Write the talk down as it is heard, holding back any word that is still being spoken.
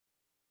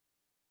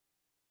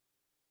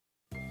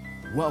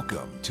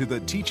Welcome to the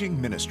teaching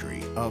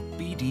ministry of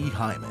B.D.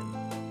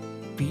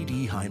 Hyman.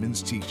 B.D.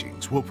 Hyman's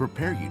teachings will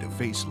prepare you to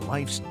face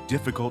life's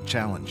difficult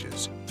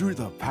challenges through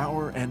the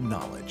power and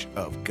knowledge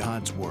of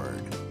God's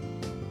Word.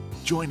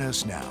 Join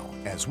us now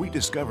as we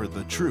discover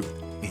the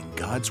truth in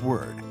God's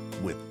Word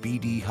with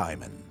B.D.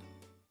 Hyman.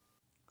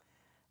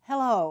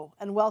 Hello,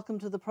 and welcome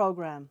to the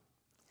program.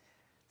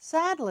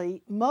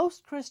 Sadly,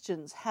 most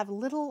Christians have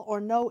little or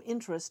no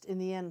interest in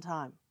the end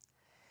time.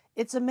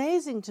 It's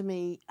amazing to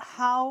me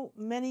how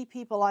many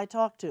people I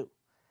talk to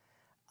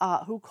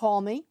who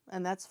call me,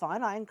 and that's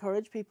fine. I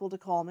encourage people to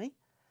call me.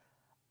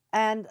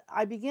 And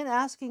I begin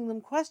asking them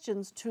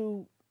questions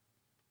to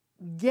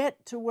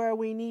get to where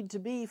we need to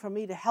be for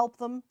me to help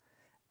them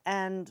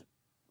and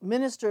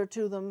minister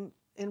to them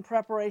in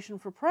preparation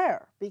for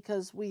prayer,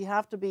 because we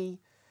have to be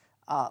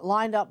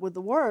lined up with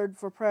the Word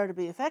for prayer to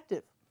be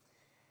effective.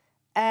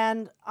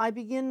 And I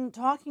begin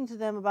talking to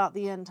them about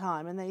the end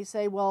time, and they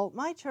say, well,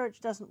 my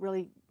church doesn't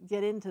really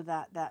get into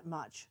that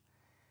much.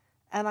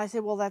 And I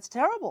say, well, that's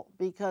terrible,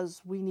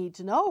 because we need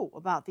to know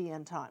about the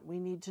end time. We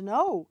need to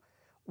know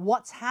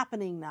what's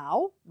happening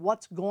now,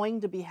 what's going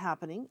to be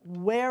happening,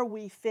 where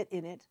we fit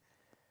in it,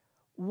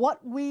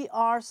 what we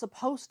are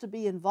supposed to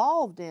be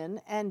involved in,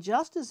 and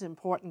just as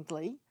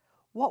importantly,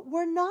 what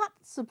we're not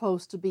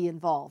supposed to be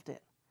involved in.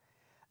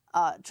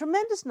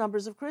 Tremendous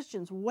numbers of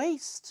Christians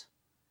waste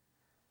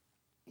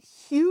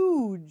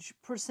huge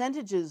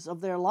percentages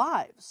of their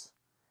lives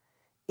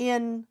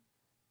in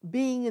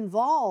being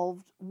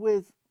involved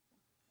with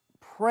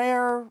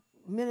prayer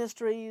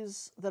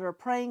ministries that are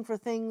praying for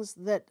things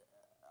that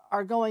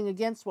are going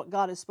against what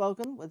God has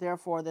spoken,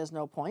 therefore there's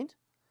no point,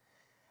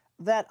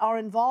 that are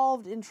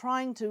involved in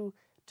trying to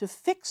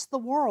fix the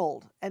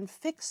world and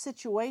fix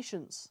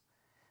situations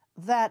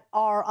that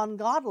are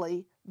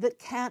ungodly, that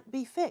can't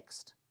be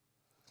fixed.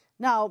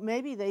 Now,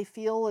 maybe they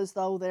feel as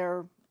though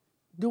they're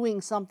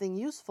doing something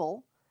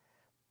useful,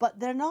 but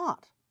they're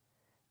not.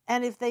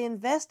 And if they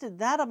invested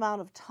that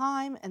amount of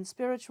time and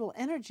spiritual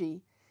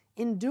energy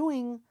in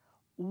doing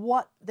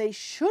what they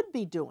should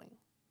be doing,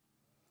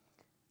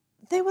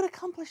 they would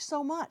accomplish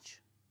so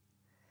much.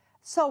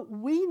 So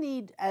we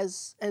need,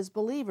 as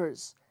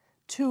believers,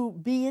 to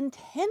be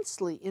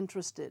intensely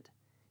interested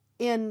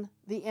in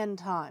the end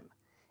time,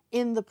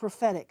 in the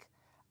prophetic.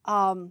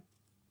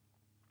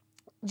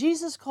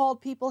 Jesus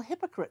called people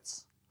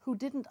hypocrites who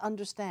didn't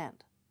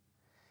understand,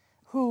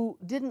 who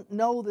didn't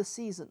know the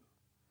season.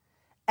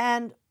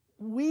 And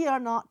we are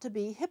not to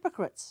be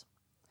hypocrites.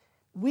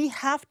 We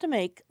have to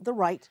make the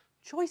right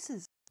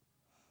choices.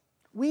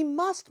 We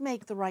must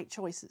make the right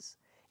choices.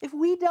 If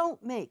we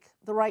don't make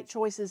the right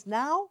choices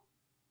now,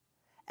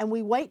 and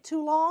we wait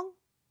too long,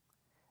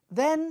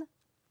 then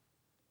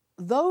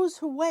those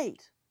who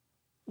wait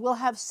will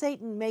have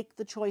Satan make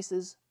the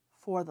choices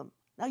for them.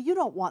 Now, you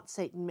don't want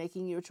Satan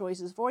making your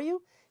choices for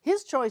you.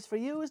 His choice for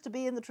you is to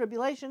be in the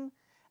tribulation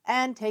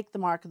and take the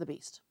mark of the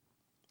beast,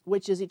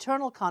 which is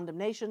eternal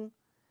condemnation,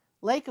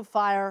 lake of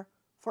fire,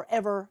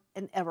 forever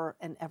and ever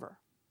and ever.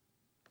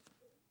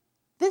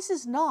 This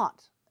is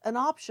not an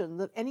option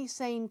that any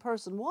sane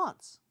person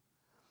wants.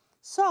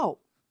 So,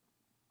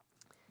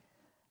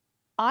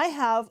 I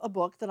have a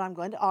book that I'm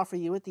going to offer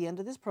you at the end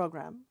of this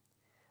program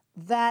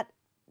that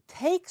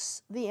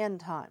takes the end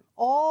time,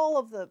 all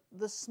of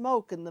the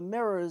smoke and the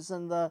mirrors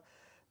and the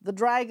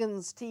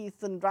dragon's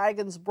teeth and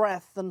dragon's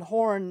breath and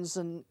horns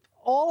and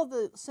all of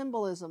the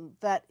symbolism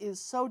that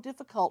is so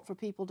difficult for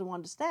people to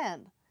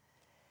understand,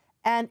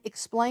 and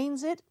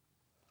explains it,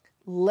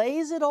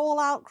 lays it all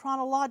out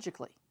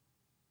chronologically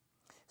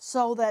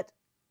so that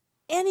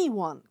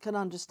anyone can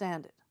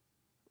understand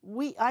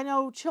it. I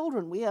know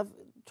children, we have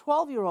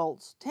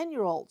 12-year-olds,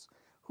 10-year-olds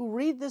who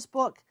read this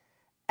book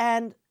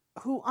and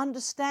who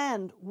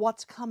understand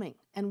what's coming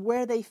and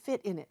where they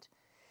fit in it.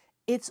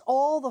 It's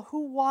all the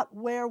who, what,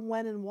 where,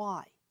 when, and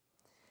why.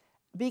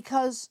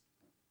 Because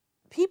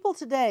people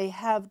today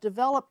have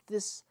developed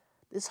this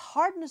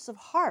hardness of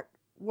heart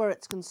where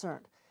it's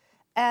concerned.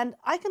 And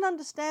I can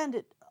understand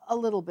it a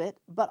little bit,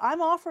 but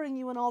I'm offering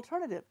you an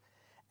alternative.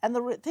 And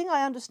the thing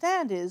I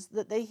understand is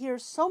that they hear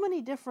so many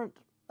different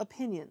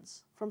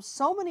opinions from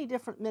so many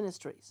different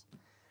ministries.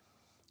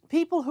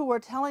 People who are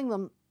telling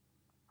them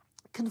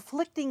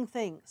conflicting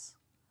things.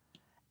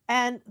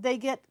 And they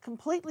get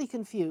completely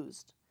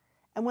confused.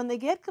 And when they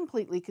get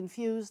completely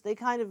confused, they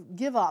kind of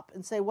give up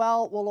and say,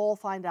 well, we'll all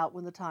find out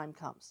when the time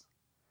comes.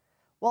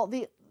 Well,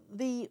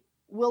 the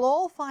we'll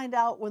all find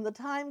out when the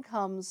time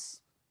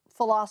comes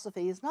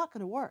philosophy is not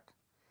going to work.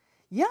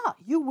 Yeah,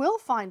 you will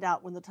find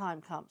out when the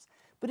time comes.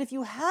 But if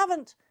you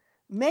haven't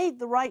made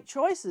the right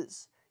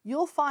choices,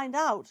 you'll find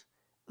out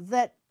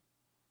that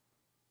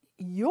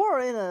you're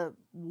in a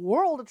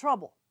world of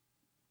trouble.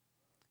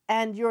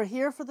 And you're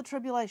here for the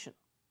tribulation.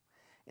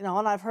 You know,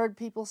 and I've heard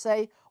people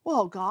say,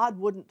 well, God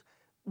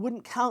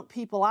wouldn't count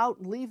people out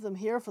and leave them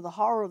here for the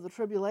horror of the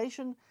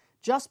tribulation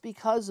just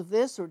because of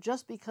this or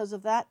just because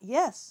of that.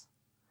 Yes,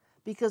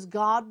 because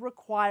God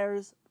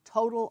requires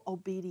total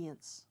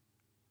obedience.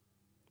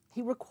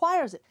 He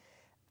requires it.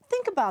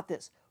 Think about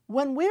this.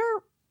 When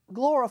we're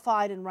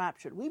glorified and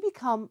raptured, we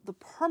become the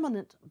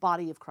permanent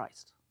body of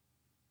Christ.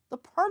 The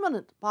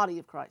permanent body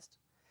of Christ.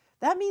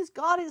 That means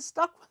God is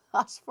stuck with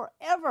us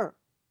forever.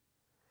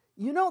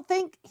 You don't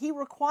think He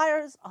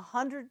requires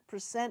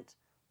 100%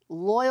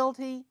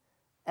 loyalty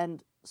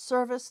and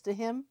service to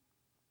Him?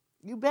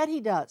 You bet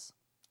He does.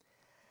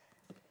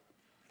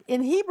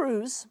 In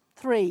Hebrews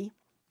 3,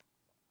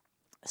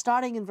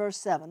 starting in verse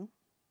 7,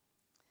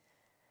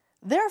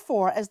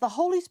 therefore, as the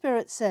Holy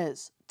Spirit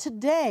says,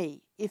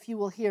 today, if you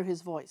will hear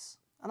His voice,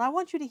 and I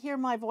want you to hear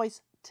my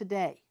voice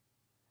today,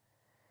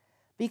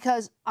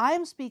 because I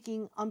am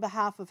speaking on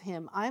behalf of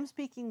Him. I am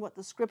speaking what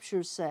the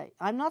Scriptures say.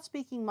 I'm not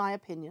speaking my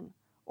opinion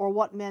or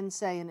what men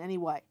say in any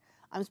way.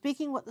 I'm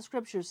speaking what the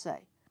Scriptures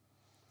say.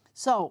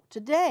 So,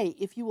 today,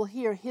 if you will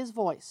hear His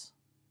voice,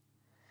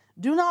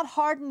 do not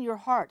harden your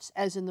hearts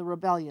as in the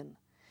rebellion,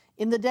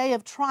 in the day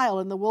of trial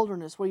in the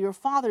wilderness, where your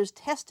fathers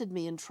tested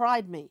me and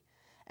tried me,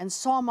 and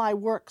saw my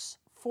works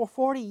for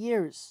 40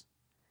 years.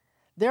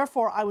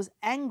 Therefore I was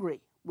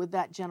angry with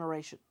that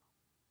generation.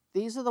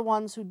 These are the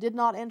ones who did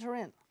not enter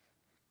in.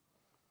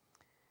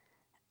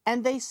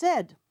 And they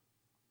said,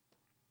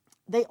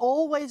 they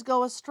always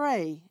go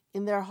astray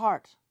in their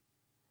heart,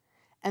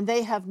 and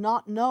they have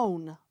not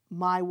known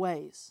my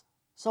ways.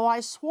 So I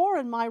swore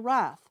in my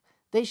wrath,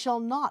 they shall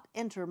not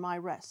enter my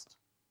rest.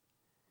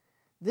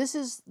 This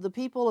is the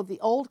people of the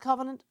old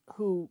covenant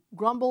who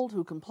grumbled,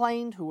 who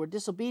complained, who were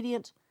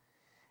disobedient.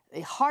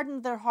 They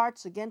hardened their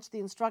hearts against the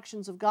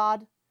instructions of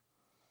God.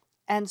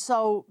 And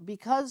so,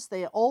 because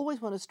they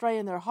always went astray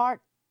in their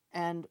heart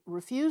and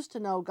refused to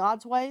know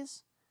God's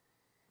ways,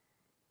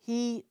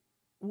 He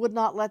would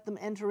not let them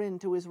enter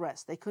into His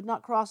rest. They could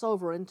not cross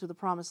over into the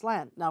promised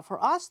land. Now,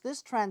 for us,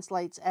 this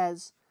translates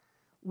as,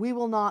 we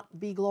will not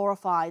be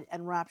glorified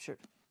and raptured.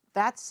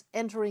 That's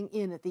entering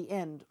in at the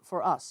end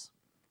for us.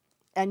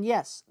 And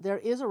yes, there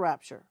is a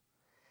rapture.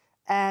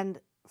 And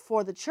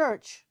for the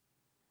church,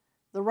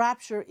 the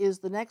rapture is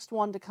the next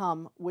one to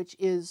come, which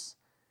is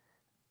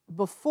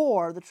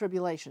before the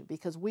tribulation,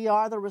 because we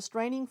are the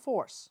restraining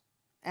force.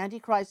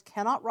 Antichrist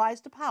cannot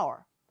rise to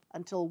power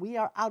until we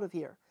are out of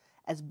here.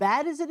 As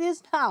bad as it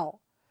is now,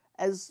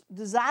 as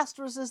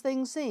disastrous as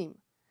things seem,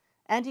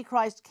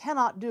 Antichrist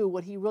cannot do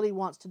what he really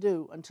wants to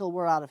do until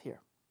we're out of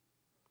here.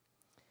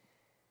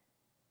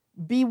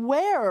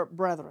 Beware,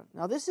 brethren.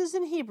 Now this is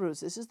in Hebrews.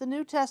 This is the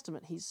New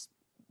Testament. He's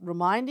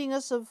reminding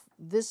us of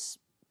this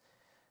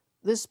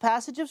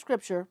passage of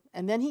Scripture.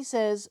 And then he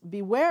says,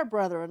 beware,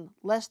 brethren,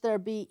 lest there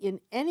be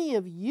in any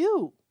of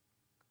you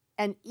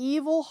an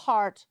evil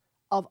heart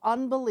of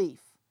unbelief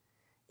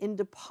in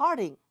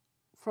departing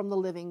from the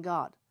living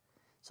God.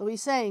 So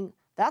he's saying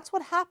that's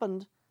what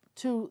happened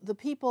to the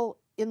people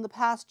in the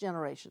past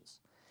generations.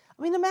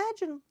 I mean,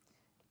 imagine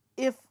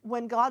if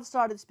when God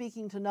started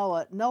speaking to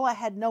Noah, Noah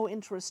had no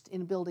interest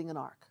in building an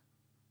ark.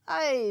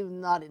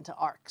 I'm not into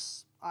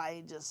arks.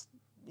 I just,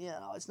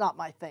 it's not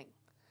my thing.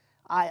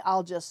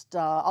 I'll just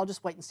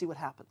wait and see what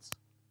happens.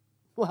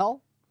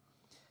 Well,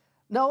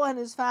 Noah and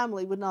his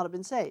family would not have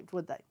been saved,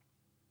 would they?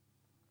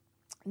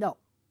 No.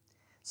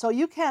 So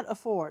you can't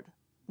afford,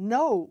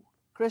 no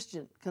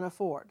Christian can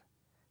afford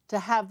to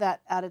have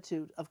that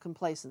attitude of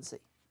complacency.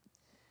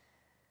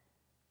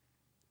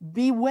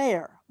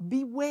 Beware,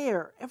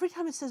 beware. Every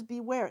time it says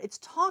beware, it's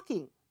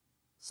talking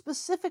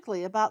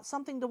specifically about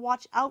something to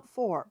watch out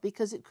for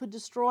because it could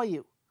destroy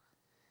you.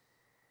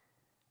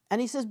 And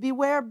he says,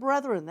 beware,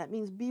 brethren. That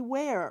means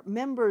beware,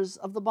 members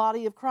of the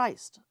body of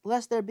Christ,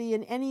 lest there be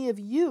in any of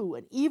you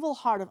an evil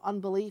heart of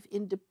unbelief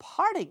in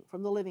departing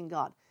from the living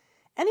God.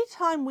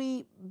 Anytime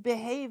we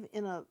behave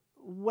in a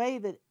way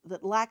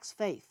that lacks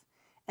faith,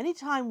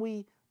 anytime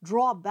we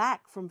draw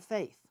back from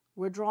faith,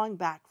 we're drawing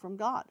back from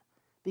God.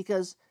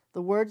 Because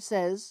the Word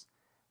says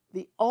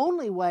the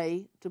only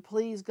way to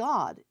please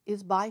God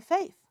is by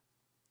faith.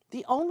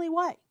 The only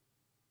way.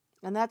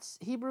 And that's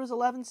Hebrews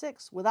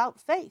 11:6. Without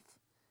faith,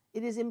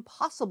 it is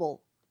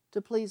impossible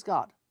to please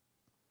God.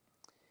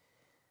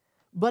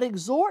 But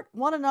exhort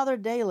one another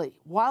daily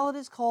while it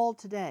is called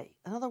today.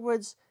 In other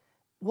words,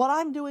 what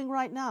I'm doing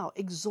right now,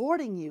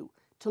 exhorting you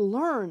to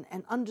learn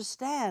and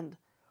understand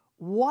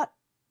what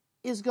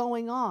is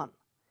going on,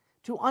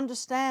 to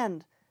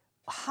understand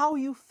how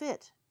you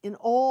fit in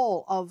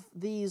all of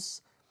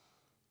these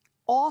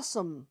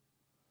awesome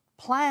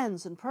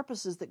plans and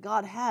purposes that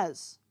God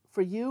has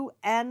for you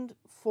and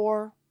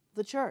for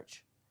the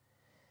church.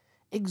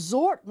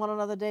 Exhort one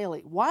another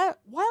daily while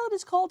it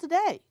is called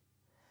today,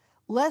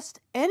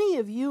 lest any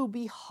of you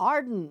be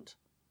hardened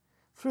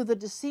through the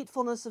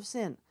deceitfulness of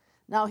sin.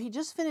 Now, he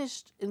just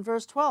finished in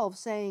verse 12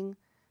 saying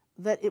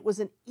that it was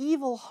an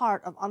evil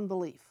heart of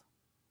unbelief.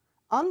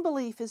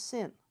 Unbelief is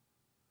sin.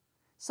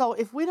 So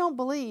if we don't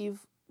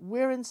believe,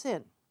 we're in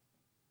sin.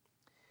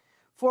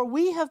 For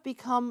we have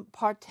become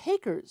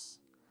partakers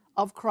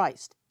of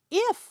Christ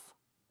if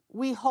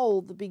we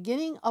hold the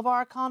beginning of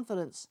our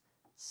confidence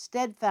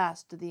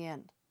steadfast to the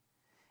end.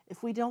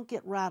 If we don't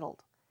get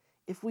rattled,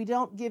 if we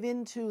don't give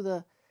in to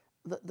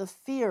the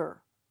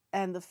fear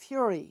and the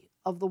fury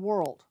of the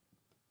world.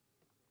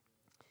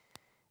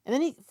 And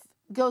then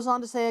goes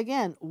on to say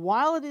again,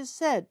 while it is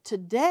said,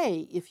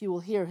 today, if you will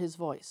hear his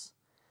voice,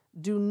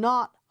 do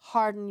not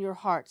harden your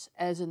hearts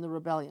as in the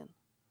rebellion.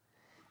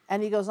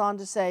 And he goes on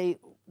to say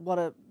what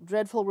a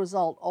dreadful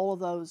result all of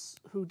those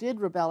who did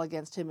rebel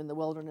against him in the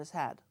wilderness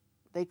had.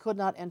 They could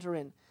not enter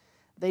in.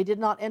 They did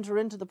not enter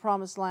into the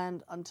promised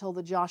land until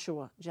the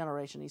Joshua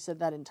generation. He said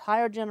that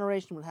entire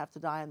generation would have to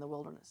die in the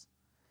wilderness.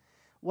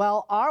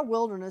 Well, our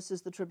wilderness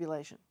is the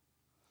tribulation.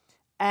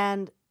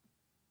 And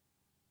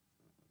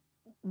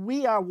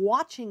we are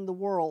watching the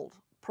world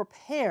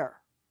prepare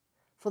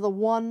for the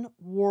one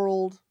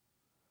world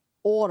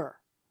order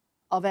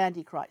of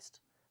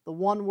Antichrist, the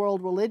one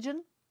world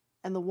religion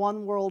and the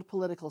one world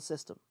political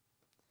system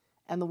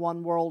and the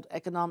one world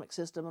economic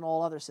system and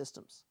all other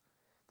systems.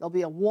 There'll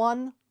be a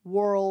one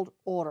world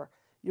order.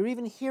 You're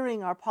even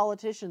hearing our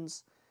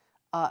politicians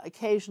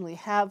occasionally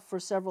have for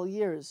several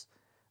years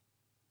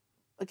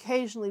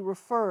occasionally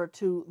refer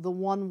to the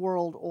one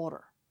world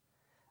order.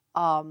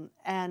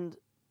 And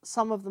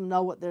some of them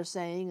know what they're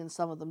saying and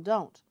some of them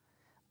don't.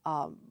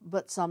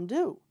 But some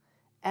do.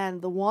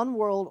 And the one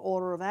world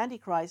order of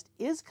Antichrist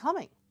is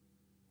coming.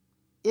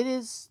 It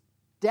is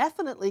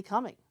definitely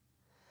coming.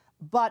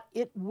 But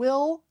it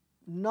will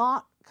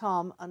not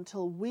come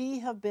until we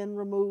have been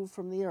removed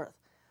from the earth.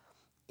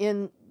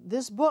 In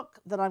this book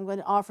that I'm going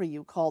to offer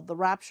you called The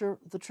Rapture,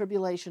 the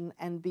Tribulation,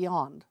 and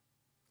Beyond,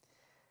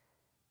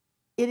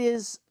 it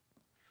is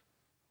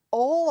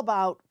all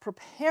about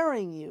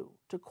preparing you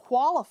to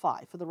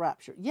qualify for the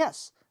rapture.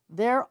 Yes,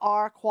 there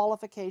are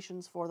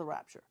qualifications for the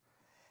rapture.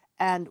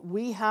 And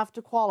we have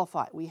to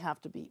qualify. We have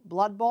to be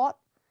blood-bought.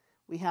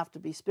 We have to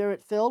be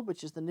spirit-filled,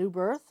 which is the new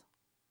birth,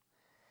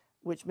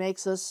 which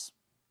makes us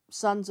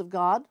sons of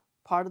God,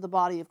 part of the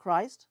body of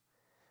Christ.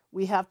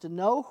 We have to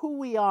know who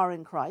we are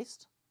in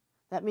Christ.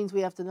 That means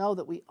we have to know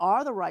that we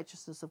are the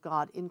righteousness of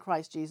God in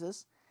Christ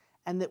Jesus,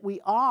 and that we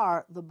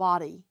are the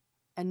body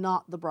and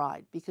not the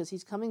bride, because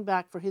he's coming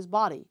back for his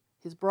body.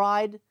 His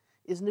bride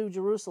is New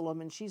Jerusalem,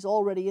 and she's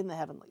already in the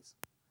heavenlies.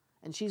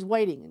 And she's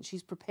waiting, and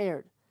she's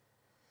prepared.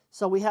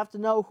 So we have to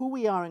know who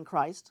we are in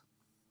Christ,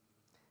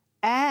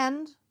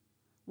 and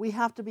we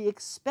have to be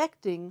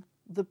expecting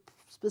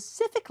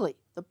specifically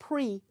the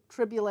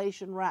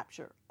pre-tribulation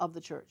rapture of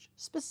the church.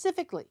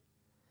 Specifically.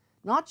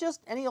 Not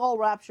just any old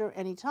rapture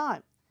any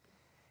time.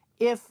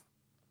 If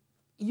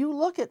you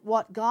look at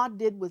what God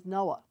did with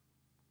Noah,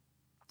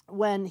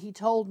 when he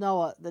told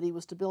Noah that he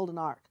was to build an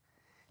ark,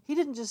 he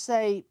didn't just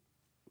say,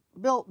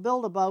 build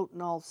a boat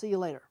and I'll see you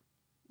later.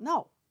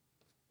 No.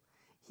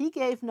 He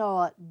gave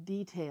Noah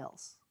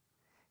details.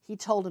 He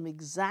told him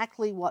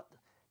exactly what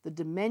the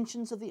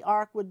dimensions of the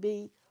ark would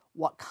be,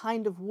 what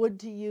kind of wood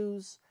to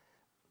use,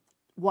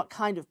 what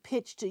kind of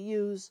pitch to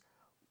use.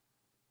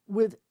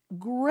 With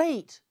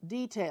great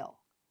detail,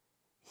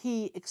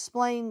 he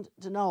explained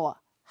to Noah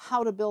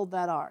how to build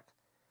that ark,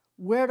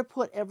 where to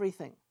put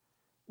everything,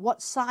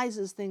 what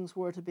sizes things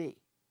were to be,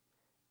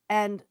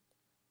 and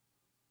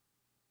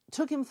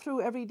took him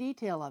through every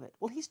detail of it.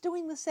 Well, he's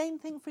doing the same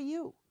thing for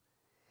you.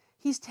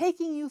 He's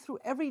taking you through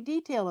every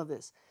detail of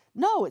this.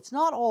 No, it's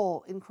not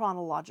all in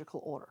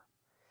chronological order.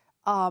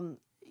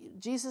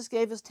 Jesus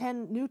gave us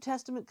 10 New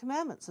Testament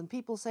commandments, and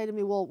people say to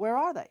me, well, where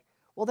are they?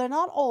 Well, they're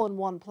not all in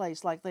one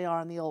place like they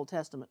are in the Old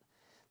Testament.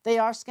 They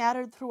are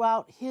scattered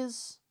throughout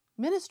his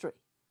ministry,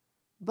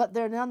 but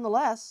they're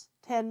nonetheless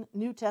 10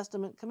 New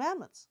Testament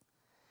commandments.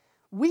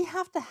 We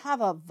have to have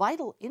a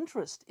vital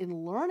interest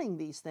in learning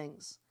these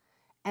things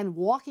and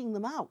walking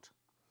them out,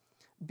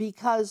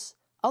 because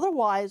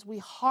otherwise we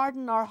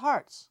harden our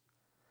hearts.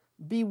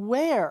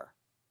 Beware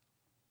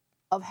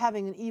of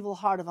having an evil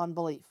heart of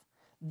unbelief.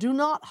 Do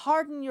not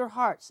harden your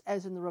hearts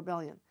as in the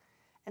rebellion.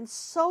 And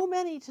so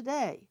many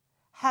today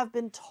have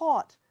been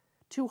taught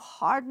to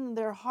harden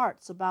their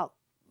hearts about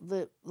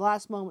the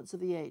last moments of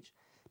the age,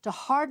 to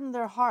harden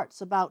their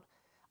hearts about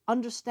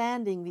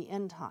understanding the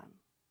end time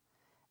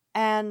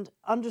and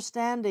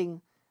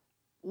understanding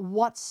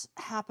what's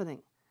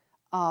happening.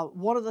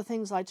 One of the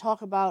things I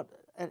talk about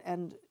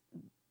and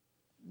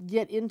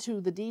get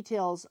into the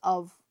details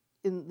of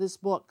in this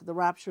book, The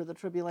Rapture, the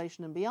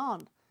Tribulation, and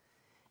Beyond,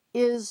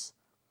 is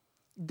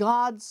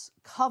God's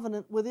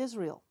covenant with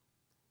Israel.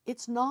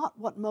 It's not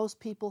what most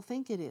people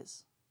think it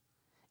is.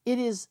 It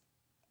is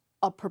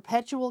a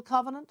perpetual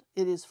covenant.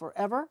 It is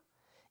forever.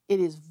 It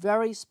is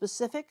very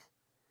specific,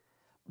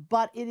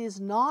 but it is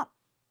not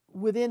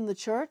within the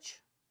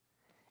church.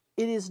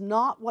 It is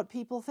not what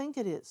people think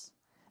it is.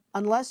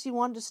 Unless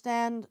you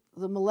understand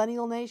the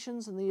millennial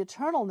nations and the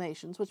eternal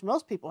nations, which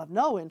most people have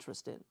no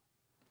interest in,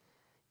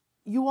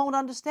 you won't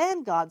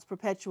understand God's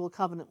perpetual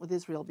covenant with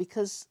Israel,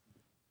 because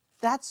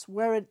that's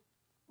where it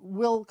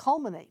will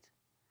culminate.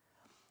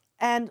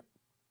 And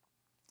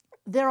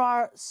there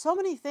are so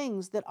many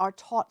things that are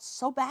taught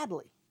so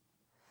badly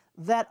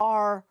that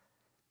are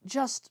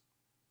just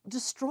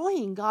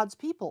destroying God's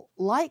people,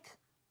 like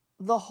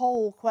the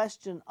whole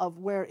question of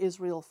where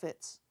Israel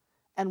fits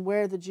and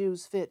where the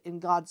Jews fit in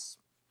God's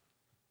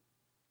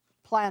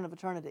plan of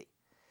eternity.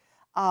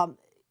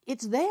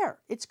 It's there.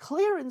 It's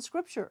clear in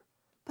Scripture,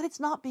 but it's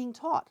not being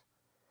taught.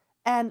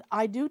 And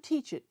I do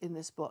teach it in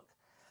this book.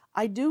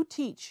 I do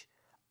teach,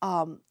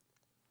 for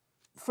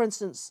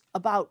instance,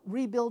 about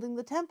rebuilding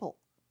the temple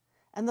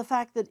and the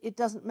fact that it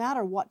doesn't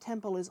matter what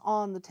temple is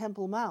on the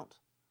Temple Mount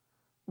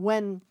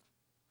when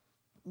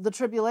the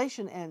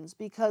tribulation ends,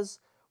 because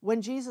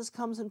when Jesus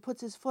comes and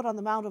puts his foot on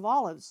the Mount of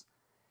Olives,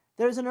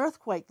 there's an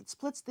earthquake that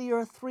splits the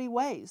earth 3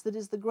 ways, that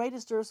is the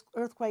greatest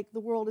earthquake the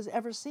world has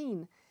ever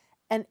seen,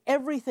 and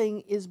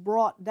everything is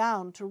brought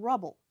down to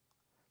rubble.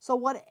 So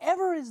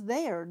whatever is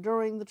there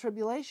during the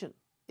tribulation,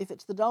 if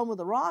it's the Dome of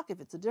the Rock,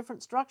 if it's a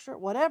different structure,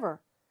 whatever,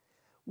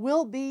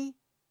 will be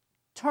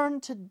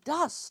turned to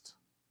dust.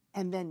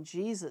 And then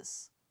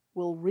Jesus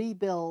will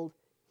rebuild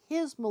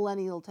his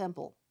millennial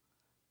temple,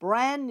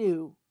 brand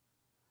new,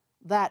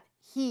 that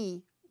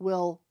he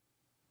will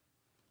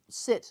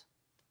sit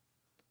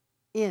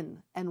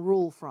in and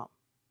rule from.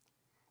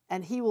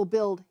 And he will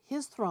build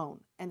his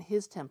throne and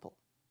his temple.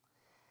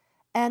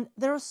 And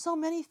there are so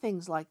many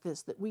things like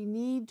this that we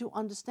need to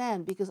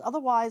understand, because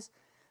otherwise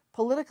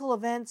political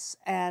events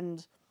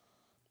and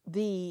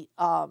the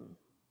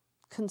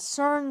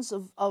concerns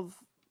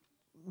of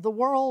the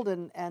world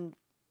and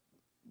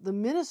the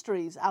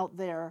ministries out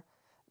there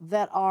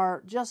that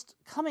are just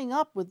coming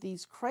up with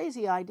these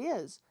crazy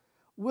ideas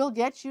will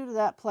get you to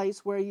that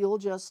place where you'll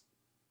just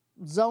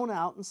zone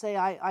out and say,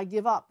 I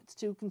give up. It's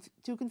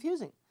too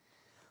confusing.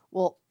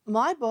 Well,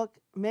 my book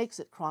makes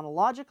it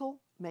chronological,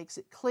 makes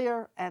it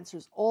clear,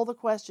 answers all the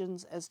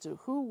questions as to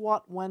who,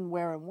 what, when,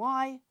 where, and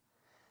why,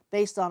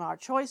 based on our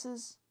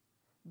choices,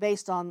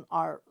 based on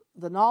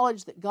the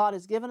knowledge that God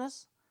has given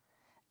us.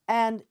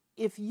 And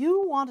if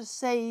you want to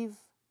save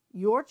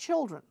your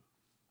children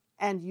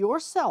and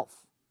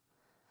yourself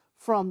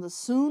from the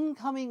soon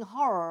coming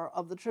horror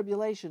of the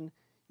tribulation,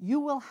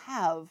 you will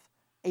have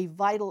a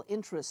vital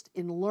interest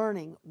in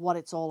learning what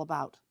it's all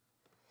about.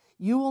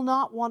 You will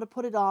not want to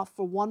put it off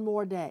for one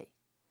more day.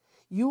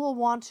 You will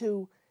want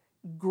to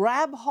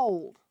grab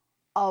hold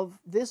of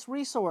this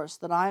resource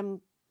that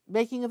I'm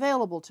making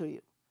available to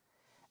you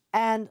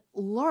and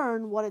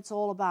learn what it's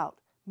all about.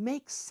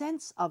 Make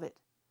sense of it.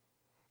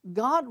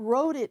 God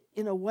wrote it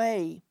in a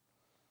way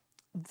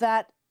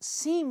that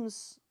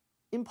seems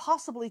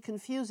impossibly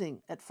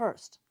confusing at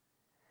first,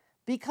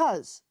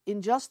 because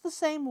in just the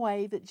same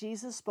way that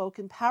Jesus spoke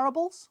in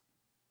parables,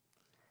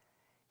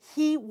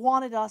 he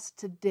wanted us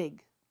to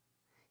dig.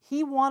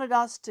 He wanted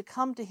us to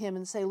come to him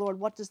and say, Lord,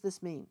 what does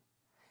this mean?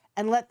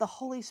 And let the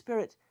Holy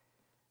Spirit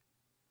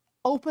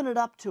open it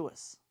up to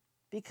us,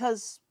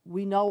 because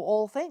we know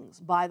all things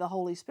by the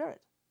Holy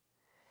Spirit.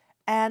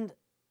 And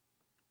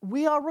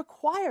we are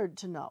required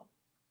to know.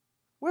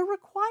 We're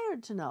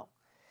required to know.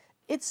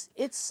 It's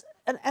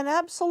an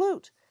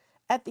absolute.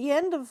 At the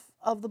end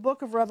of the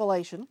book of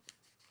Revelation,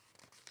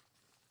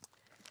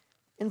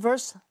 in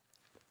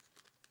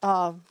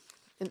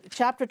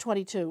chapter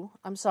 22,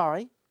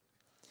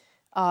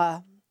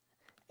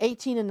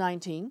 18 and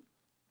 19,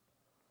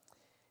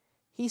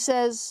 he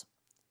says,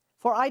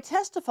 For I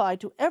testify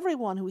to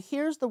everyone who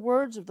hears the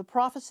words of the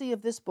prophecy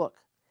of this book,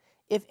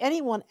 if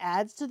anyone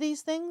adds to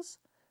these things,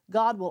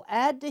 God will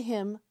add to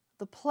him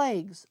the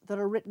plagues that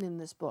are written in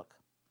this book.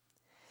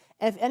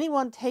 And if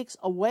anyone takes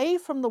away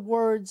from the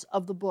words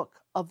of the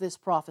book of this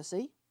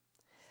prophecy,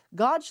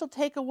 God shall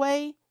take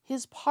away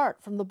his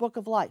part from the book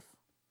of life,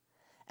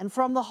 and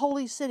from the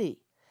holy city,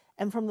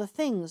 and from the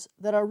things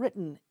that are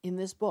written in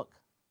this book.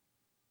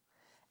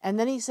 And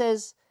then he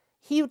says,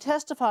 He who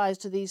testifies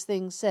to these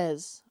things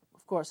says,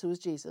 of course, who is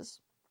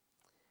Jesus,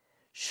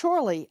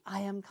 surely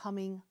I am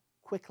coming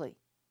quickly.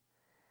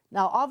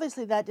 Now,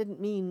 obviously, that didn't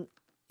mean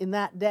in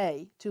that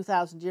day,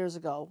 2,000 years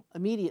ago,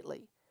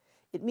 immediately.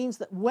 It means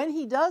that when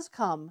he does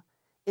come,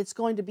 it's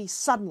going to be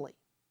suddenly.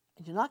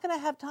 And you're not going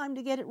to have time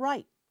to get it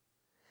right.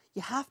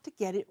 You have to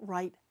get it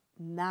right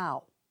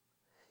now.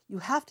 You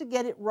have to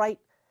get it right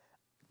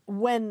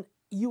when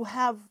you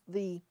have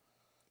the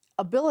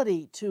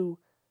ability to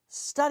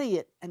study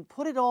it and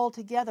put it all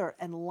together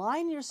and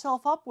line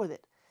yourself up with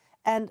it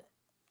and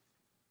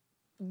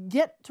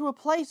get to a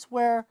place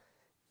where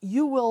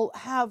you will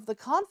have the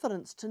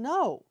confidence to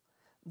know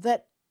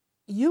that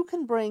you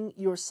can bring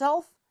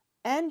yourself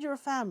and your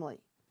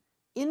family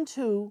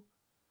into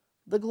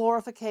the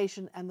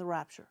glorification and the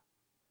rapture.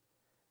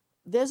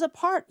 There's a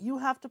part you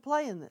have to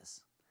play in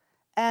this,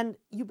 and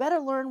you better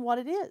learn what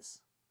it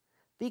is,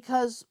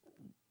 because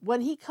when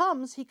he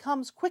comes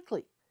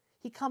quickly.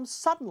 He comes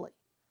suddenly,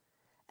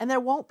 and there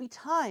won't be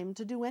time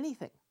to do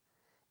anything.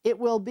 It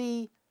will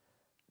be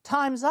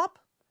time's up,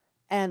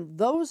 and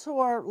those who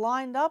are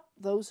lined up,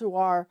 those who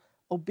are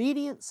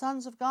obedient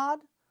sons of God,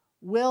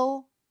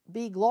 will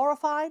be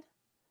glorified.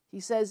 He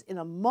says, in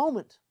a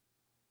moment,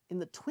 in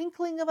the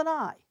twinkling of an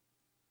eye,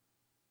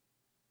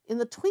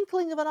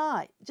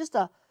 just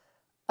a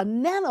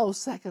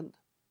nanosecond,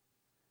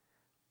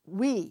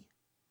 we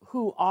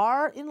who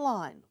are in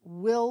line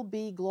will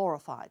be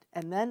glorified.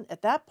 And then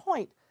at that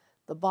point,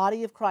 the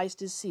body of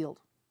Christ is sealed.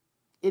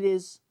 It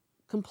is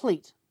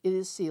complete. It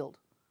is sealed.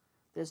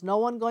 There's no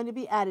one going to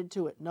be added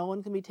to it. No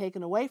one can be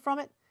taken away from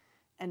it,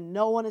 and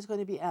no one is going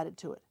to be added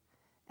to it.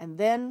 And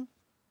then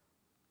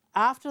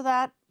after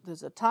that,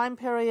 there's a time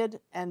period,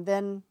 and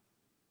then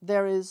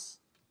there is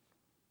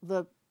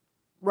the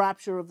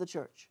rapture of the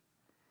church.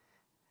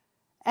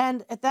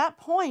 And at that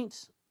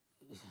point,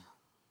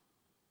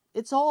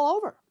 it's all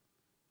over.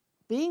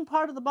 Being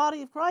part of the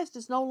body of Christ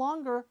is no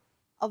longer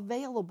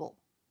available.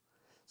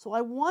 So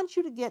I want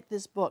you to get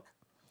this book.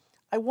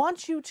 I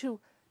want you to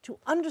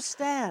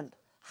understand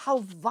how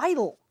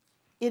vital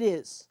it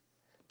is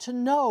to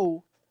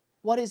know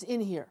what is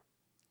in here.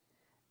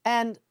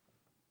 And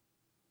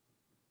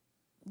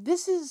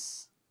this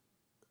is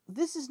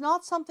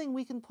not something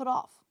we can put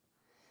off.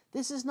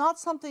 This is not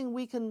something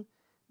we can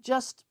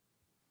just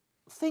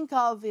think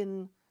of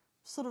in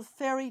sort of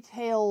fairy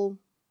tale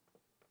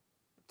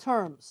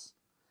terms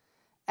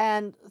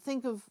and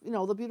think of,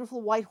 the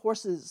beautiful white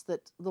horses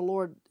that the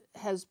Lord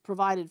has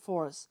provided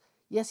for us.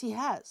 Yes, He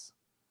has.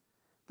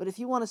 But if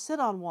you want to sit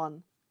on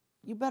one,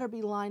 you better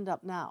be lined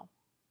up now.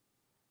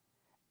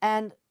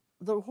 And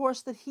the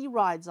horse that He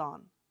rides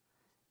on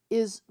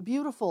is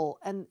beautiful,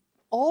 and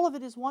all of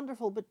it is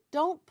wonderful, but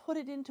don't put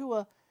it into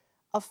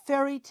a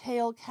fairy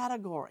tale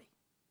category.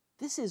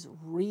 This is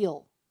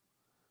real.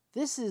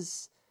 This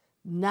is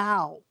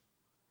now.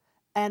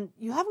 And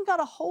you haven't got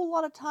a whole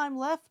lot of time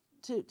left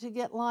to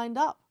get lined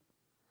up.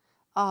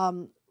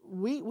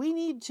 We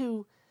need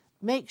to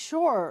make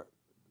sure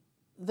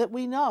that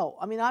we know.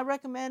 I mean, I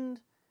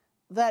recommend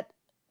that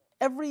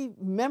every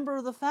member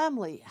of the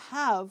family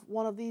have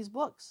one of these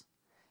books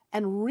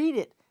and read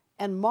it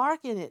and mark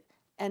in it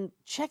and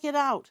check it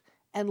out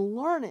and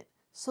learn it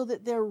so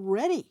that they're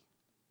ready.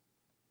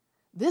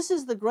 This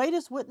is the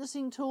greatest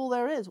witnessing tool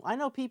there is. I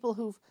know people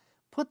who've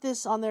put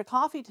this on their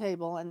coffee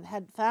table and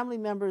had family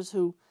members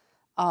who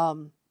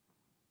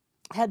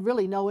had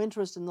really no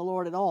interest in the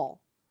Lord at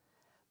all.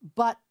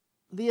 But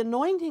the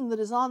anointing that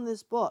is on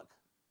this book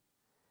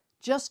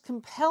just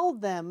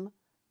compelled them,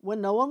 when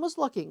no one was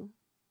looking,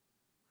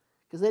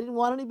 because they didn't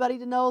want anybody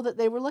to know that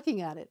they were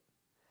looking at it,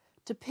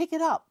 to pick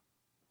it up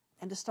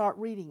and to start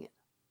reading it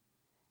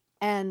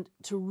and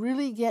to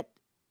really get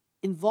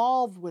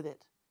involved with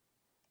it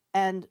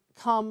and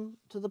come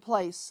to the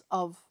place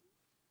of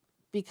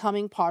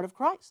becoming part of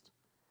Christ.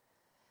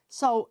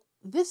 So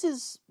this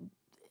is,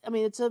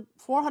 it's a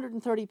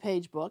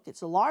 430-page book.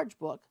 It's a large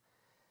book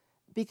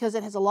because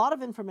it has a lot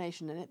of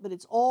information in it, but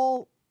it's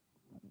all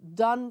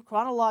done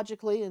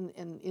chronologically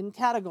in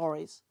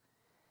categories.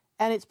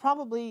 And it's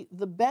probably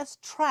the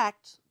best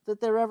tract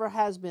that there ever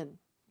has been.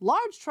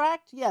 Large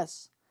tract,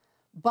 yes,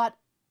 but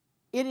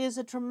it is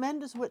a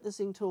tremendous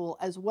witnessing tool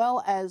as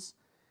well as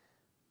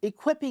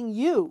equipping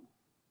you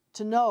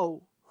to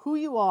know who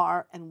you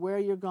are and where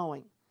you're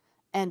going,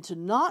 and to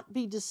not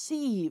be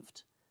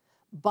deceived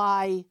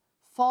by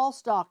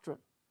false doctrine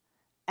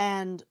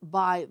and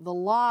by the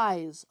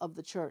lies of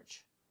the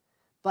church,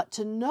 but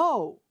to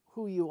know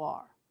who you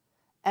are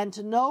and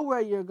to know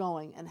where you're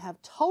going and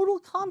have total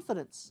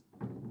confidence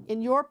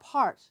in your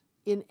part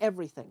in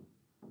everything.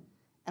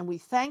 And we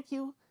thank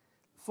you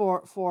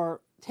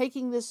for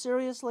taking this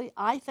seriously.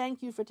 I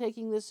thank you for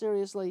taking this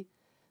seriously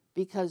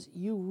because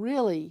you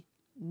really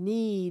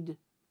need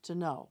to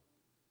know.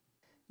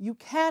 You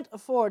can't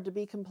afford to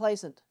be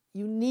complacent.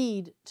 You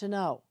need to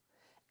know.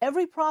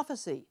 Every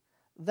prophecy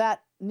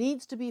that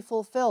needs to be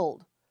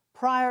fulfilled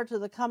prior to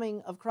the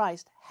coming of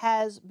Christ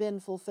has been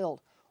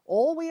fulfilled.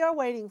 All we are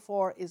waiting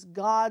for is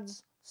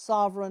God's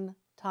sovereign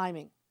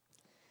timing.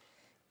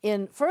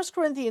 In 1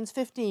 Corinthians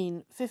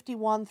 15,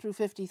 51 through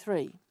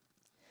 53,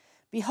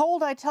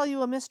 "Behold, I tell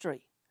you a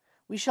mystery.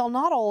 We shall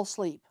not all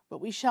sleep, but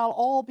we shall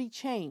all be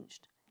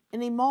changed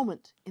in a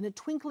moment, in a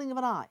twinkling of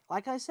an eye."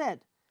 Like I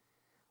said,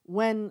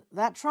 when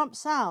that trump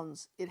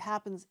sounds, it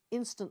happens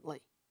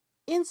instantly.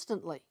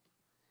 Instantly.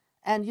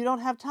 And you don't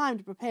have time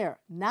to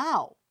prepare.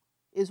 Now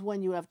is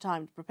when you have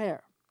time to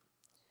prepare.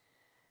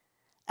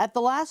 "At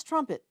the last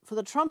trumpet, for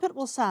the trumpet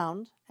will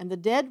sound, and the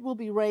dead will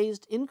be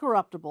raised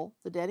incorruptible,"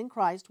 the dead in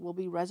Christ will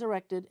be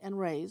resurrected and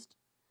raised,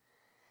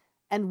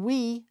 "and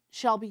we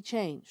shall be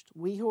changed."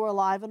 We who are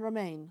alive and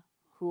remain,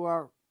 who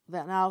are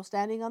now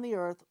standing on the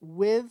earth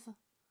with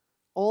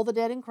all the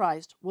dead in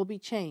Christ, will be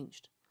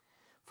changed.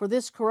 "For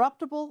this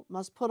corruptible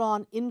must put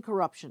on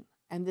incorruption,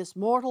 and this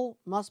mortal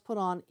must put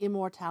on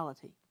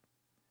immortality."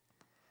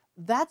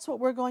 That's what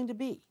we're going to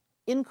be,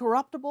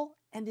 incorruptible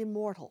and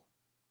immortal.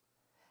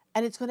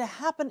 And it's going to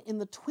happen in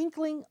the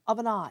twinkling of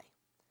an eye,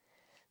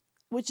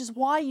 which is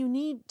why you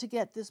need to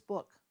get this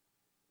book,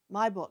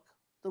 my book,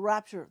 The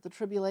Rapture, the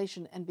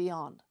Tribulation, and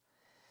Beyond,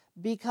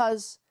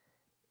 because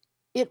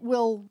it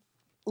will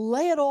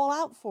lay it all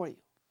out for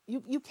you.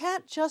 You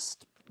can't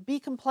just be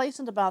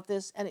complacent about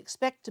this and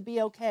expect to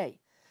be okay.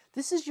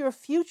 This is your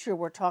future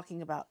we're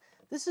talking about.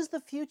 This is the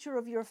future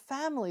of your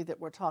family that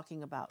we're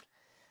talking about.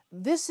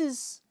 This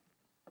is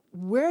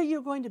where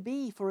you're going to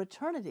be for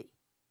eternity.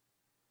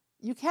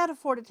 You can't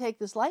afford to take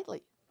this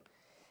lightly.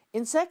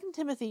 In 2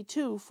 Timothy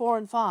 2, 4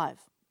 and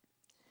 5,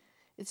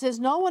 it says,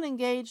 "No one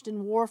engaged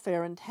in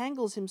warfare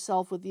entangles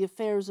himself with the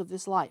affairs of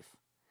this life,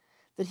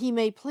 that he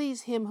may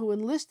please him who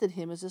enlisted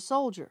him as a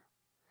soldier.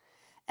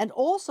 And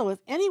also, if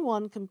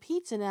anyone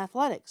competes in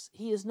athletics,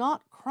 he is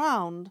not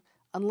crowned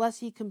unless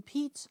he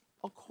competes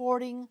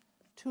according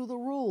to the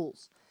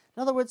rules.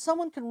 In other words,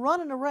 someone can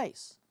run in a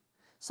race.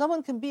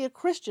 Someone can be a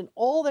Christian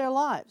all their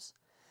lives.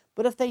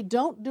 But if they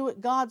don't do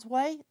it God's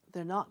way,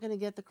 they're not going to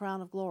get the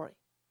crown of glory.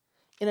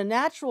 In a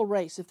natural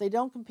race, if they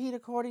don't compete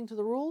according to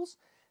the rules,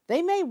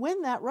 they may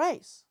win that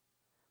race,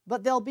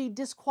 but they'll be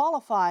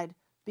disqualified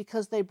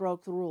because they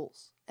broke the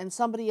rules, and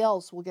somebody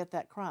else will get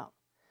that crown.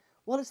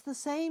 Well, it's the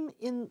same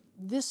in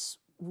this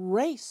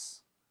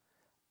race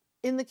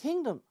in the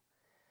kingdom.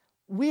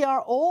 We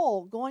are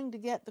all going to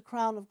get the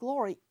crown of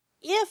glory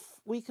if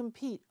we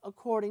compete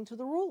according to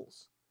the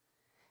rules.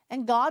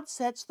 And God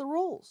sets the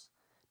rules.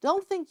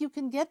 Don't think you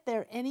can get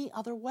there any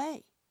other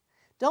way.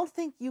 Don't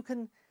think you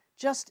can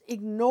just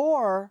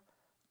ignore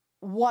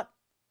what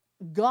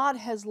God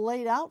has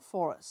laid out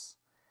for us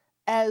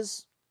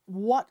as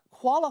what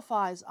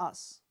qualifies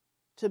us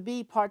to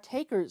be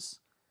partakers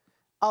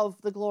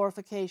of the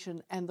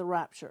glorification and the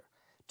rapture,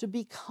 to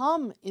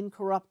become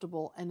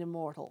incorruptible and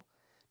immortal,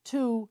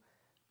 to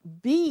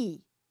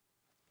be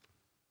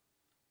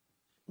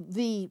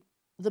the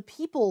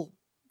people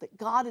that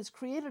God has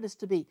created us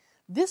to be.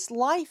 This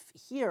life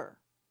here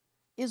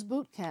is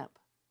boot camp.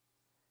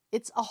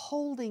 It's a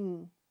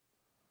holding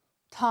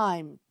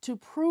time to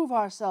prove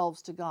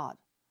ourselves to God.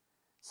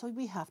 So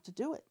we have to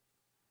do it.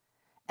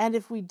 And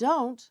if we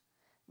don't,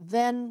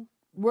 then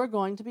we're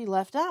going to be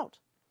left out.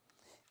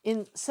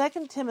 In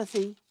 2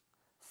 Timothy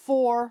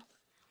 4,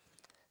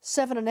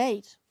 7 and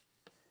 8,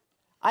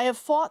 I have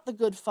fought the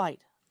good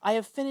fight. I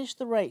have finished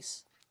the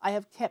race. I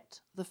have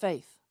kept the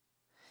faith.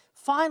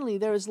 Finally,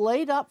 there is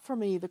laid up for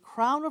me the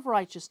crown of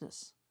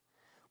righteousness,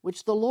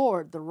 which the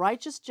Lord, the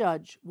righteous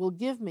judge, will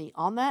give me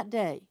on that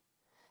day,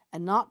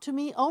 and not to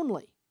me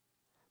only,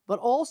 but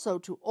also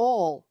to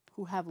all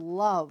who have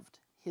loved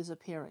his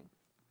appearing.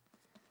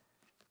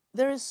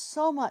 There is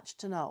so much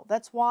to know.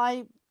 That's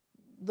why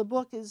the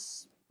book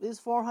is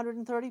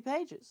 430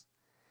 pages,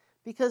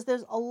 because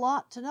there's a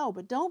lot to know.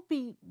 But don't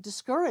be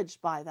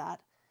discouraged by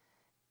that.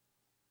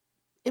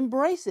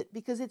 Embrace it,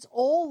 because it's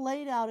all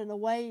laid out in a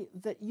way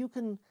that you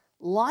can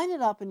line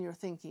it up in your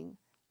thinking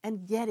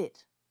and get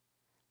it.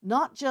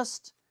 Not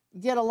just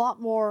get a lot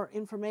more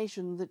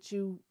information that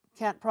you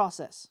can't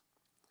process.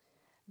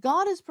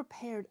 God has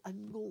prepared a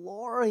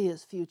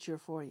glorious future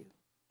for you.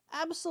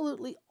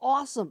 Absolutely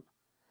awesome.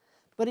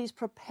 But he's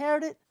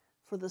prepared it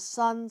for the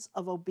sons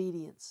of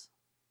obedience,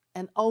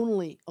 and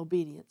only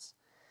obedience.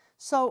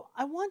 So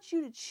I want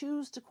you to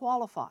choose to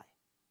qualify.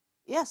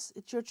 Yes,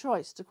 it's your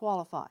choice to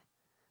qualify.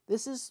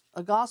 This is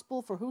a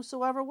gospel for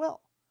whosoever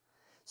will.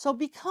 So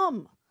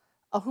become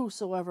a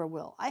whosoever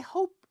will. I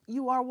hope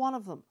you are one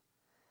of them,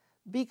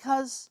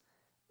 because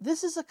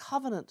this is a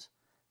covenant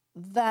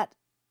that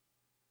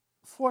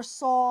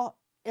foresaw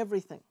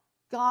everything.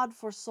 God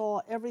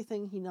foresaw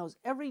everything. He knows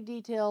every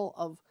detail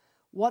of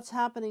what's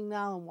happening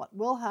now and what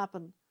will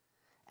happen.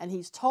 And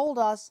he's told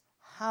us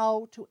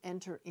how to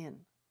enter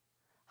in,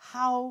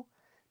 how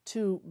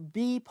to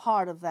be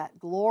part of that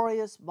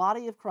glorious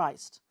body of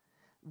Christ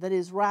that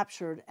is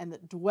raptured and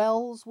that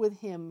dwells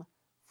with him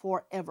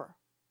forever,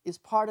 is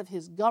part of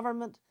his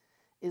government,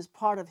 is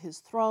part of his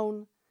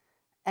throne.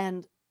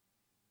 And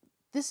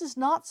this is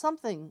not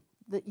something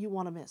that you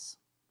want to miss.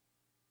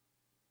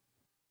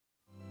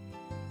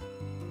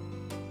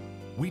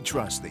 We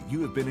trust that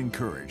you have been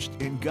encouraged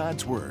in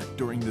God's Word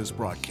during this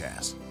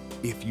broadcast.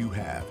 If you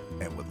have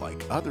and would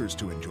like others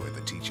to enjoy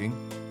the teaching,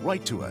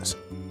 write to us.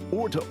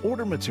 Or to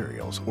order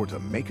materials or to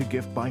make a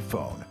gift by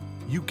phone,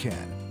 you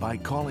can by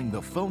calling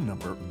the phone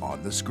number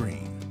on the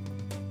screen.